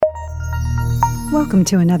Welcome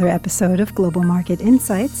to another episode of Global Market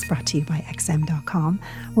Insights, brought to you by XM.com,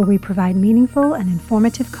 where we provide meaningful and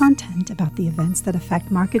informative content about the events that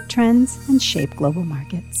affect market trends and shape global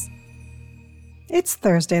markets. It's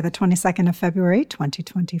Thursday, the 22nd of February,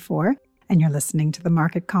 2024, and you're listening to the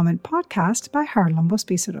Market Comment Podcast by Harlan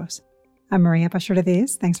Bospiceros. I'm Maria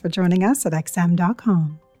Pachurdes. Thanks for joining us at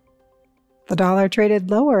XM.com. The dollar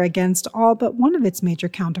traded lower against all but one of its major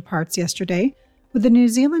counterparts yesterday, with the New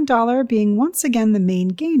Zealand dollar being once again the main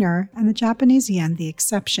gainer and the Japanese yen the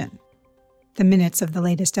exception. The minutes of the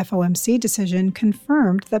latest FOMC decision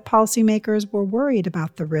confirmed that policymakers were worried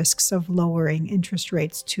about the risks of lowering interest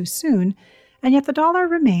rates too soon, and yet the dollar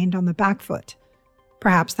remained on the back foot.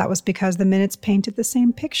 Perhaps that was because the minutes painted the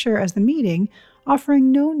same picture as the meeting,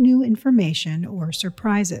 offering no new information or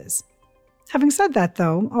surprises. Having said that,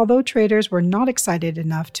 though, although traders were not excited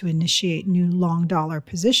enough to initiate new long dollar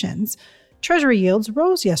positions, Treasury yields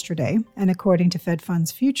rose yesterday, and according to Fed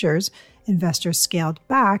Funds futures, investors scaled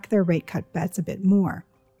back their rate cut bets a bit more.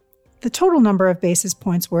 The total number of basis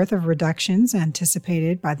points worth of reductions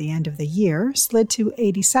anticipated by the end of the year slid to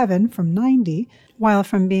 87 from 90, while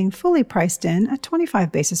from being fully priced in, a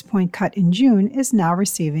 25 basis point cut in June is now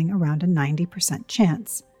receiving around a 90%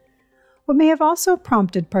 chance. What may have also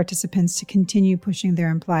prompted participants to continue pushing their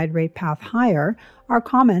implied rate path higher are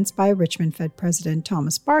comments by Richmond Fed President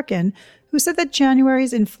Thomas Barkin, who said that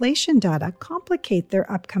January's inflation data complicate their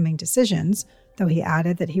upcoming decisions, though he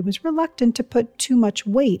added that he was reluctant to put too much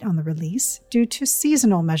weight on the release due to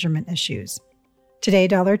seasonal measurement issues. Today,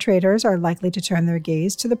 dollar traders are likely to turn their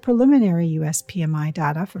gaze to the preliminary U.S. PMI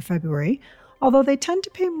data for February, although they tend to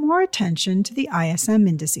pay more attention to the ISM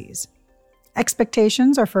indices.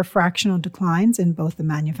 Expectations are for fractional declines in both the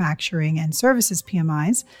manufacturing and services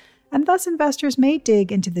PMIs, and thus investors may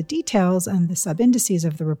dig into the details and the sub-indices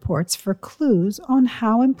of the reports for clues on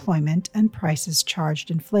how employment and prices charged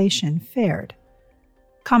inflation fared.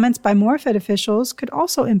 Comments by more Fed officials could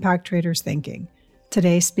also impact traders' thinking.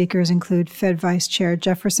 Today's speakers include Fed Vice Chair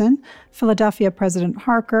Jefferson, Philadelphia President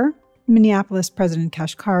Harker, Minneapolis President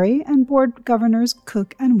Kashkari, and board governors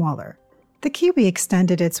Cook and Waller. The Kiwi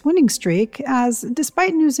extended its winning streak as,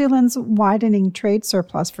 despite New Zealand's widening trade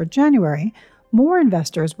surplus for January, more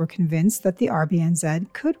investors were convinced that the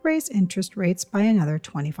RBNZ could raise interest rates by another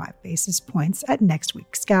 25 basis points at next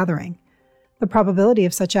week's gathering. The probability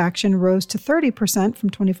of such action rose to 30% from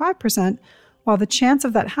 25%, while the chance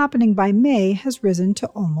of that happening by May has risen to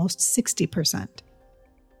almost 60%.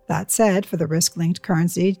 That said, for the risk-linked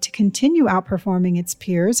currency to continue outperforming its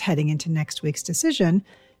peers heading into next week's decision,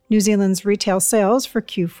 New Zealand's retail sales for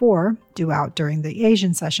Q4, due out during the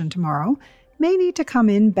Asian session tomorrow, may need to come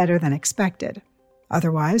in better than expected.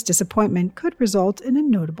 Otherwise, disappointment could result in a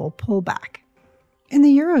notable pullback. In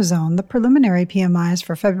the Eurozone, the preliminary PMIs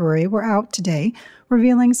for February were out today,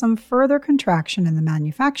 revealing some further contraction in the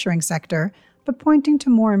manufacturing sector, but pointing to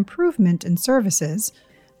more improvement in services,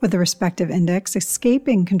 with the respective index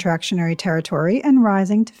escaping contractionary territory and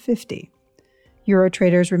rising to 50. Euro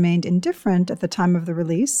traders remained indifferent at the time of the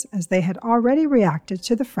release, as they had already reacted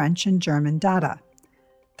to the French and German data.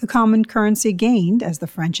 The common currency gained as the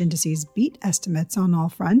French indices beat estimates on all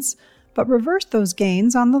fronts, but reversed those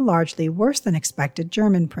gains on the largely worse than expected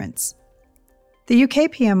German prints. The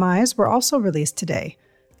UK PMIs were also released today.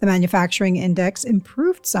 The manufacturing index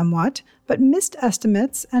improved somewhat, but missed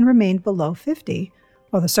estimates and remained below 50,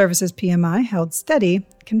 while the services PMI held steady,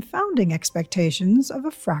 confounding expectations of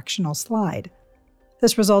a fractional slide.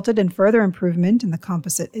 This resulted in further improvement in the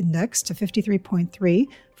composite index to 53.3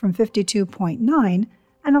 from 52.9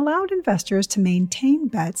 and allowed investors to maintain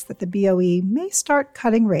bets that the BOE may start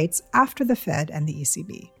cutting rates after the Fed and the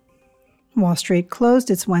ECB. Wall Street closed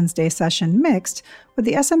its Wednesday session mixed, with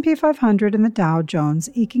the S&P 500 and the Dow Jones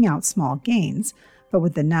eking out small gains, but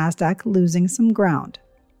with the Nasdaq losing some ground.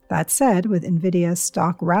 That said, with NVIDIA's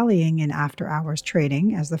stock rallying in after-hours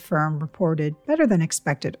trading as the firm reported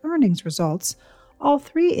better-than-expected earnings results, all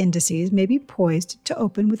three indices may be poised to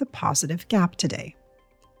open with a positive gap today.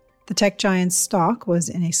 The tech giant's stock was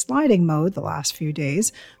in a sliding mode the last few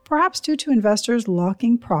days, perhaps due to investors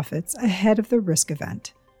locking profits ahead of the risk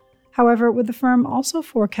event. However, with the firm also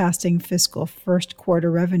forecasting fiscal first quarter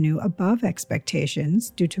revenue above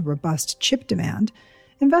expectations due to robust chip demand,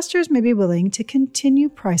 investors may be willing to continue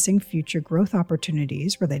pricing future growth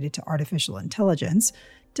opportunities related to artificial intelligence,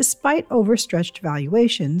 despite overstretched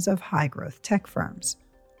valuations of high-growth tech firms.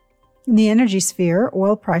 In the energy sphere,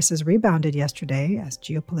 oil prices rebounded yesterday as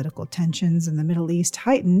geopolitical tensions in the Middle East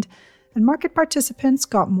heightened, and market participants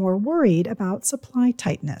got more worried about supply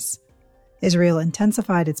tightness. Israel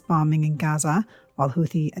intensified its bombing in Gaza, while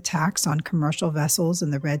Houthi attacks on commercial vessels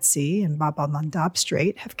in the Red Sea and Bab al-Mandab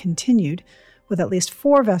Strait have continued, with at least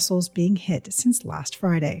 4 vessels being hit since last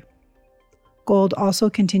Friday. Gold also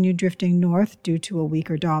continued drifting north due to a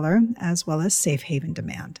weaker dollar, as well as safe haven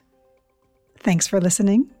demand. Thanks for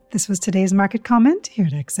listening. This was today's market comment here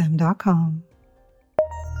at XM.com.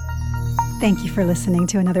 Thank you for listening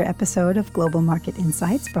to another episode of Global Market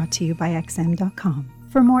Insights brought to you by XM.com.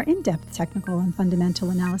 For more in-depth technical and fundamental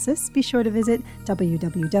analysis, be sure to visit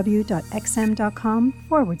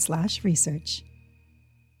www.xm.com/research.